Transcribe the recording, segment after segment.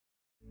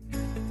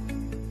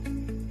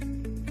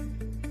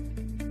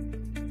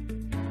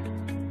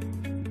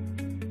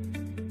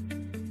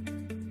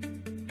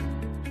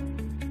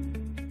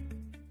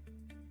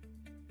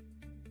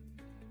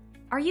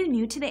Are you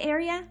new to the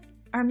area?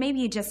 Or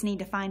maybe you just need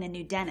to find a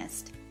new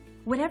dentist.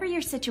 Whatever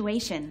your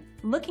situation,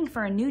 looking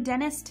for a new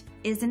dentist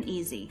isn't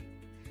easy.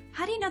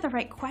 How do you know the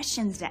right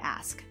questions to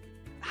ask?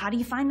 How do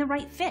you find the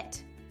right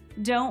fit?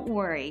 Don't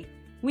worry.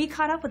 We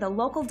caught up with a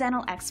local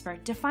dental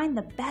expert to find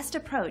the best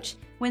approach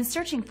when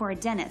searching for a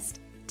dentist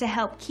to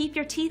help keep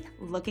your teeth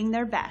looking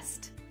their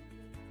best.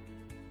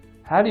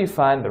 How do you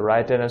find the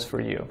right dentist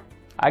for you?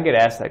 I get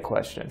asked that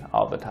question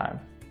all the time.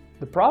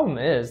 The problem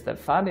is that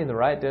finding the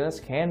right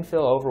dentist can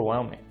feel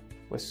overwhelming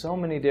with so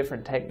many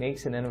different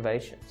techniques and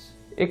innovations.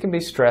 It can be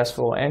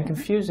stressful and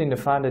confusing to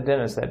find a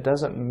dentist that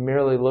doesn't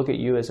merely look at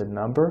you as a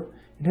number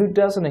and who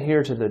doesn't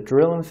adhere to the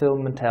drill and fill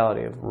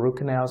mentality of root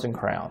canals and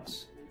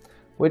crowns,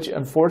 which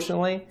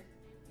unfortunately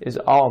is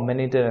all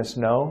many dentists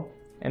know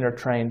and are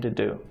trained to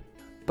do.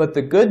 But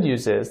the good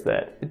news is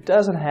that it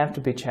doesn't have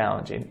to be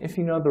challenging if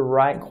you know the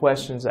right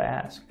questions to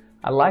ask.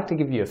 I'd like to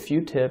give you a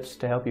few tips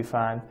to help you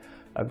find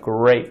a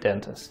great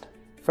dentist.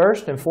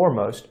 First and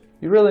foremost,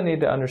 you really need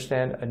to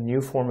understand a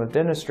new form of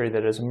dentistry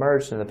that has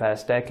emerged in the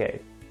past decade,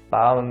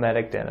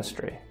 biomimetic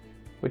dentistry,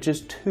 which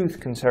is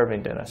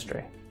tooth-conserving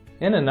dentistry.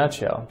 In a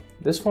nutshell,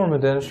 this form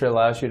of dentistry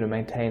allows you to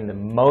maintain the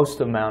most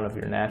amount of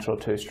your natural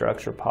tooth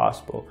structure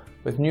possible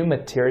with new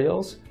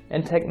materials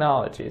and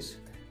technologies.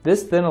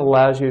 This then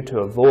allows you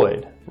to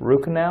avoid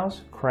root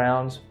canals,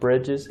 crowns,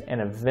 bridges,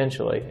 and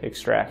eventually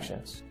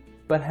extractions.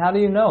 But how do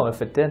you know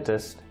if a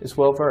dentist is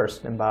well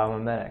versed in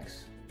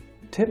biomimetics?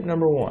 Tip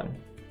number 1.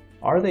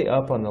 Are they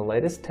up on the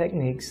latest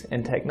techniques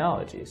and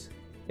technologies?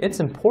 It's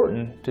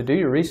important to do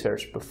your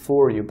research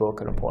before you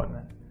book an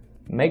appointment.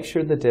 Make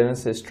sure the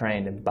dentist is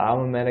trained in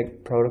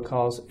biomimetic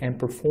protocols and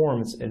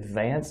performs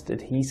advanced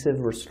adhesive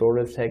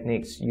restorative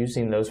techniques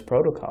using those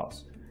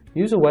protocols.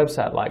 Use a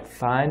website like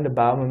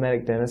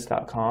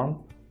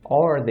findabiomimeticdentist.com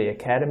or the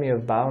Academy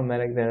of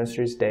Biomimetic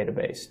Dentistry's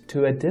database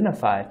to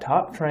identify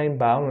top-trained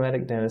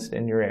biomimetic dentists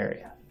in your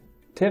area.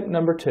 Tip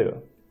number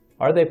 2.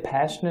 Are they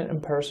passionate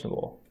and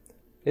personable?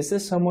 Is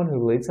this someone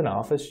who leads an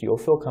office you'll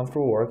feel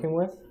comfortable working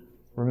with?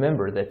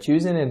 Remember that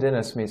choosing a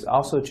dentist means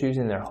also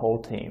choosing their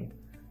whole team.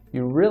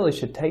 You really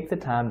should take the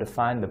time to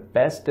find the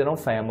best dental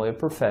family of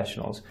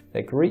professionals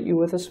that greet you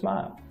with a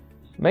smile.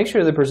 Make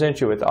sure they present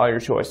you with all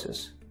your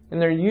choices,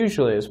 and there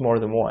usually is more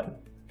than one,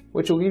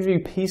 which will give you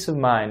peace of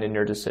mind in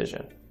your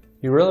decision.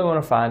 You really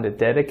want to find a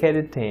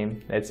dedicated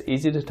team that's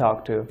easy to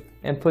talk to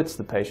and puts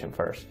the patient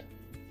first.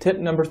 Tip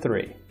number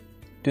 3.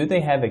 Do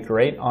they have a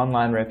great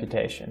online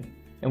reputation?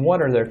 And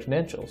what are their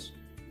credentials?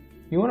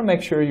 You want to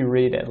make sure you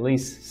read at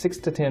least 6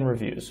 to 10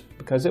 reviews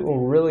because it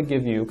will really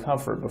give you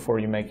comfort before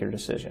you make your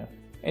decision.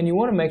 And you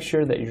want to make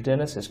sure that your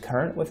dentist is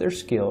current with their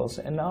skills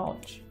and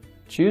knowledge.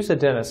 Choose a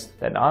dentist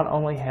that not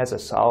only has a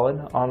solid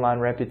online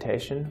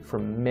reputation for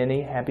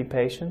many happy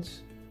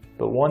patients,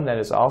 but one that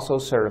is also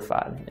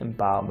certified in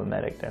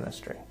biomimetic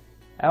dentistry.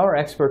 Our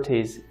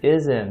expertise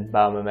is in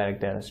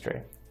biomimetic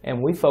dentistry,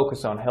 and we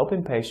focus on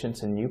helping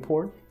patients in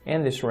Newport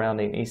and the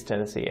surrounding East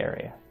Tennessee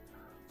area.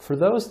 For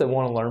those that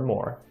want to learn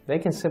more, they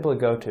can simply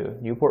go to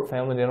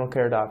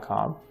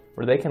newportfamilydentalcare.com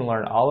where they can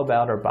learn all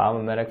about our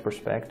biomimetic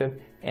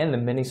perspective and the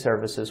many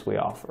services we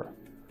offer.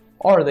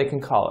 Or they can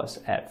call us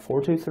at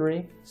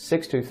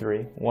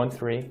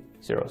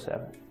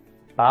 423-623-1307.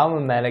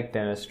 Biomimetic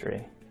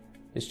dentistry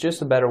is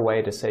just a better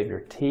way to save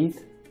your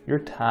teeth, your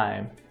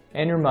time,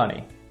 and your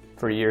money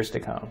for years to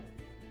come.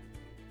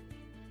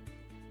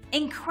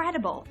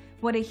 Incredible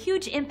what a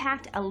huge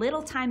impact a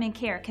little time and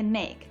care can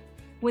make.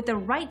 With the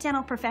right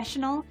dental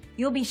professional,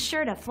 you'll be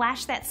sure to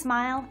flash that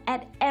smile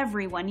at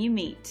everyone you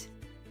meet.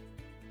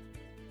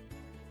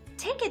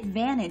 Take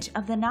advantage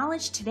of the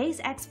knowledge today's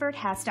expert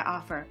has to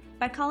offer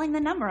by calling the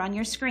number on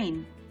your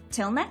screen.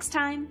 Till next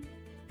time.